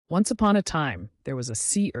Once upon a time, there was a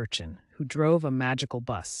sea urchin who drove a magical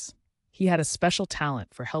bus. He had a special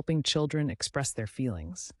talent for helping children express their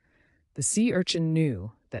feelings. The sea urchin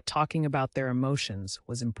knew that talking about their emotions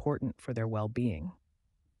was important for their well being.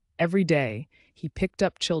 Every day, he picked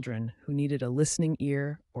up children who needed a listening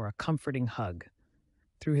ear or a comforting hug.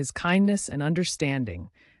 Through his kindness and understanding,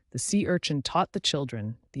 the sea urchin taught the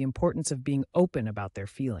children the importance of being open about their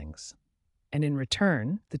feelings. And in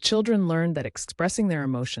return, the children learned that expressing their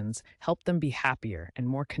emotions helped them be happier and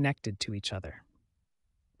more connected to each other.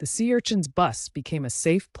 The sea urchin's bus became a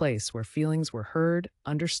safe place where feelings were heard,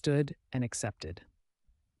 understood, and accepted.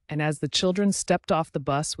 And as the children stepped off the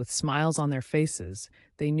bus with smiles on their faces,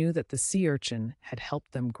 they knew that the sea urchin had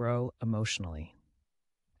helped them grow emotionally.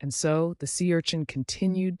 And so the sea urchin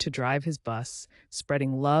continued to drive his bus,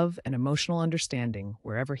 spreading love and emotional understanding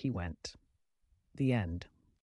wherever he went. The end.